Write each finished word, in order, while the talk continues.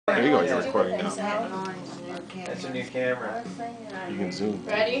There you go, you're recording now. That's a new camera. You can zoom.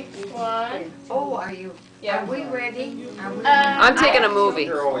 Ready? One. Oh, are you? Yeah. Are we ready? I'm taking a movie.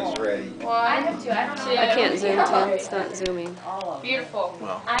 You're always ready. One, two. I can't zoom, Tim. It's not zooming. Beautiful.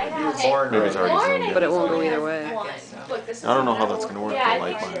 Well, You were born maybe it's ready. already zoomed in. But it won't go either way. Look, this is I don't know how that's going to work Yeah, with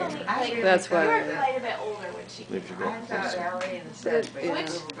light I behind think you. That's you were why. quite a bit older when she Maybe if you go I up thought closer. Ellie and said we Yeah.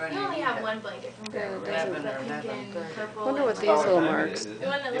 We only have one blanket from Grandma. Yeah, it doesn't- The pink and purple. I wonder what and- these little marks. The one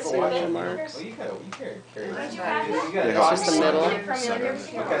that looks See like little the marks. Well, you carry Did it. you pack it? It's just the middle. From the other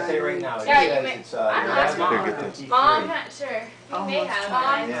Like I say right now, it Yeah, you says may- it's I'm not that's small. Here, get this. Mom, not sure. You may Almost have.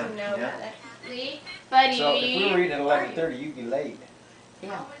 time. Mom Yeah, doesn't know yeah. about it. Lee? Buddy. So if we were eating at 11:30, you'd be late.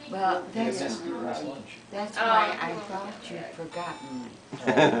 Yeah, well, You missed lunch. that's why I thought you'd forgotten.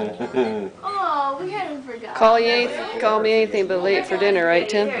 Oh, we hadn't forgotten. Call me anything but late for dinner, right,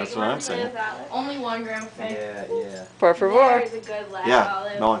 Tim? That's what I'm saying. Only one Grandma Faye. Yeah, Por favor. There's a good laugh, Yeah,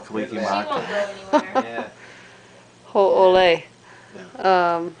 Olive. no one can wiki She won't mock. go anywhere. yeah. Ho ole.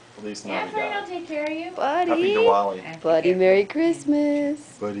 At least Yeah, now Faye, you I'll got take care of you. Happy Buddy. Diwali. Buddy, Merry Christmas.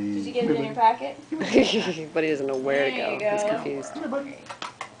 Buddy. Did you get it in your packet? Buddy doesn't know where to There you go. He's go. confused.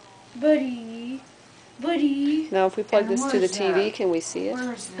 Buddy. Buddy. Now, if we plug And this to the where's TV, that? can we see it?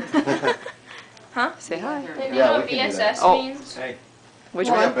 Where's the Huh? Say hi. Then you Yeah, know we what can do that. BSS Oh. means? Hey, Which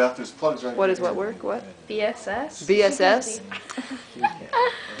Oh, yeah, one? Beth, there's plugs right What here. is what work? What? BSS? BSS?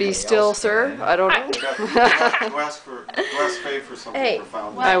 Be still, sir? I don't know. Go ask Faye for something Hey,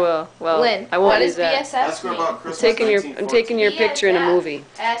 profound. what? I will. Well, Lynn, I won't what use does that. BSS Ask her mean? about I'm Christmas taking your picture in a movie.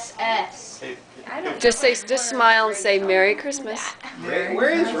 SS. Hey, I don't Just smile and say Merry Christmas. where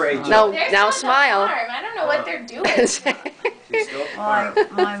is Rachel? No. There's Now not the smile. farm. I don't know what they're doing. She's still at the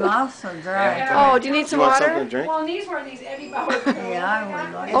farm. my mouth's so dry. Oh, do you need you some want something to water? drink? Well, these were these Eddie Bauer. Yeah, I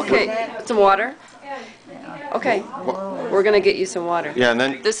would like Okay, some water. Okay, Whoa. we're gonna get you some water. Yeah, and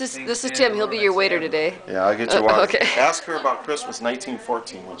then This is Tim. He'll be your waiter today. yeah, I'll get you water. Okay. Ask her about Christmas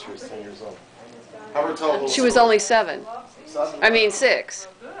 1914 when she was 10 years old. Have her tell a little She was story. only 7. I mean 6.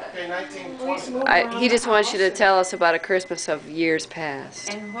 Okay, 1920. He just wants you to tell us about a Christmas of years past.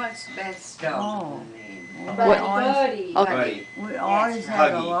 And what's Beth's dog's name? What- Buddy. Okay. Buddy. We always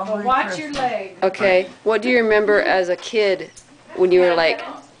had a Huggy. lovely Well, watch your Christmas. leg. Okay. What do you remember as a kid when you were like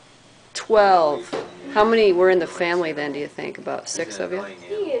 12? How many were in the family then, do you think? About 6 of you?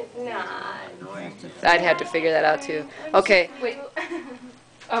 He is not. I'd have to figure that out too. Okay, Wait.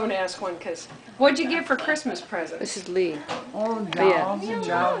 I'm going to ask one because what'd you get for Christmas presents? this is Lee. Oh, yeah. dolls and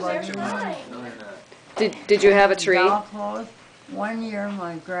doll buddies. Did you have a tree? Doll clothes. One year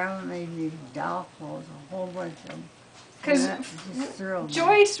my grandma made me doll clothes, a whole bunch of them. 'Cause And that just thrilled me.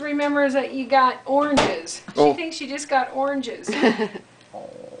 Joyce remembers that you got oranges. She Oh. thinks you just got oranges.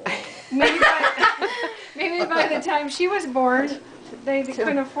 Maybe by the time she was born, they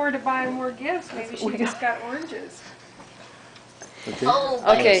couldn't afford to buy more gifts. Maybe she just got oranges. Okay. Oh,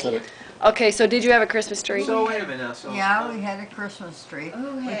 Okay. Okay, so did you have a Christmas tree? So wait a minute now. So Yeah, we had a Christmas tree,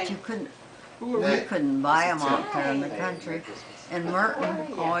 but you couldn't, we couldn't buy them out there in the country. And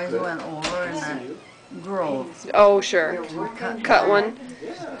Merton always went over in the grove. Oh, sure. Cut one.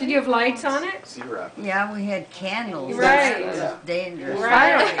 Did you have lights on it? Yeah, we had candles. Right. It was dangerous.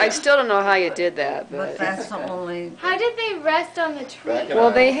 I still don't know how you did that, But but that's the only, How did they rest on the tree? well,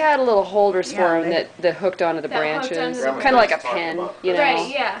 they had little holders for Yeah, them that hooked onto the That hooked branches, onto the kind of like a pen, you know. Right,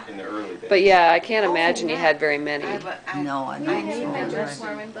 yeah. In the early days. But yeah, I can't imagine you had very many. no, I I don't remember remember.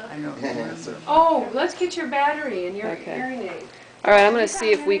 swarming book. I don't remember. Oh, let's get your battery and your Okay. hearing aid. All right, I'm going to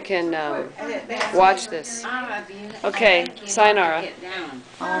see if we can watch this. Okay, sayonara.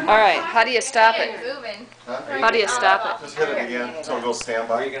 All right, how do you stop it? Moving. How do you stop Just hit it again until it goes where are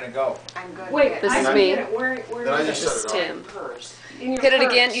standby. you gonna go? I'm good. Wait, This I is can me. get it. Where Then I is just it? This is shut it off. Tim. In your Hit it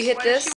purse. again, you hit this.